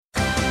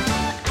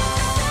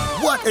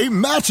What a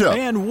matchup!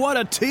 And what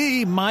a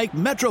team, Mike.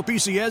 Metro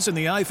PCS and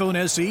the iPhone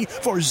SE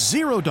for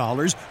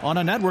 $0 on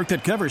a network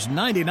that covers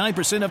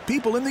 99% of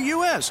people in the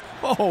U.S.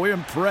 Oh,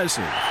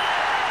 impressive.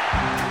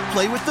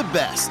 Play with the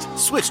best.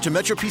 Switch to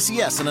Metro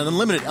PCS on an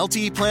unlimited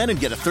LTE plan and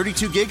get a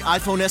 32-gig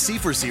iPhone SE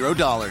for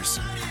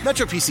 $0.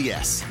 Metro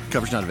PCS.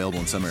 Coverage not available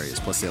in some areas,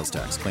 plus sales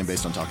tax. Claim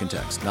based on talk and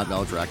text. Not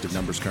valid for active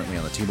numbers currently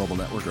on the T-Mobile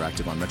network or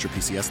active on Metro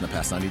PCS in the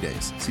past 90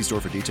 days. See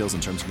store for details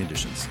and terms and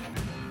conditions.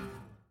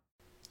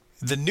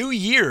 The new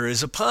year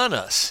is upon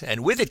us,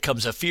 and with it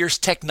comes a fierce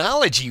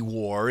technology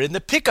war in the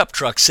pickup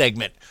truck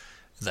segment.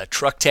 The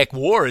truck tech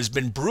war has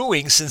been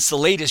brewing since the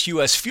latest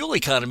U.S. fuel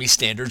economy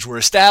standards were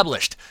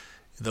established.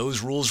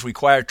 Those rules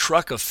require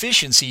truck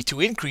efficiency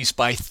to increase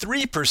by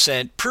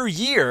 3% per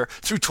year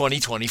through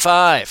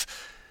 2025.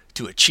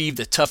 To achieve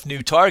the tough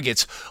new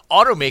targets,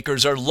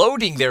 automakers are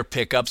loading their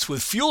pickups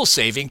with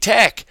fuel-saving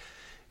tech.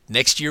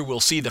 Next year, we'll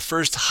see the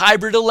first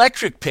hybrid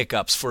electric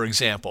pickups, for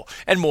example,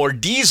 and more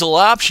diesel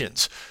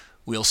options.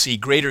 We'll see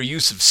greater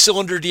use of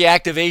cylinder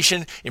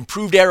deactivation,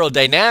 improved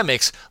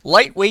aerodynamics,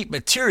 lightweight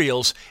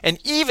materials, and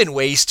even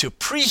ways to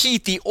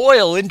preheat the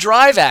oil in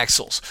drive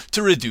axles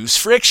to reduce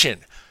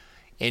friction.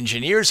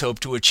 Engineers hope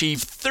to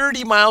achieve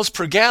 30 miles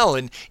per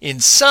gallon in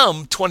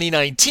some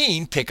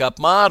 2019 pickup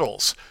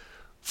models.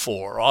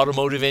 For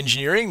Automotive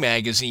Engineering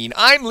Magazine,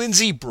 I'm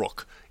Lindsay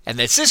Brooke, and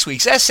that's this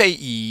week's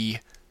SAE,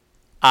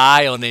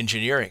 Eye on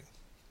Engineering.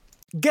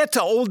 Get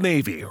to Old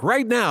Navy.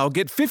 Right now,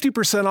 get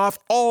 50% off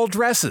all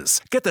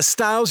dresses. Get the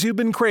styles you've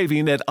been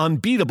craving at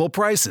unbeatable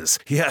prices.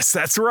 Yes,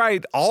 that's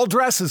right. All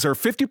dresses are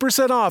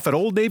 50% off at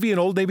Old Navy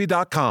and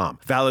OldNavy.com.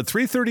 Valid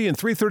 3/30 and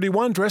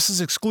 3/31. Dresses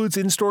excludes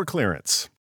in-store clearance.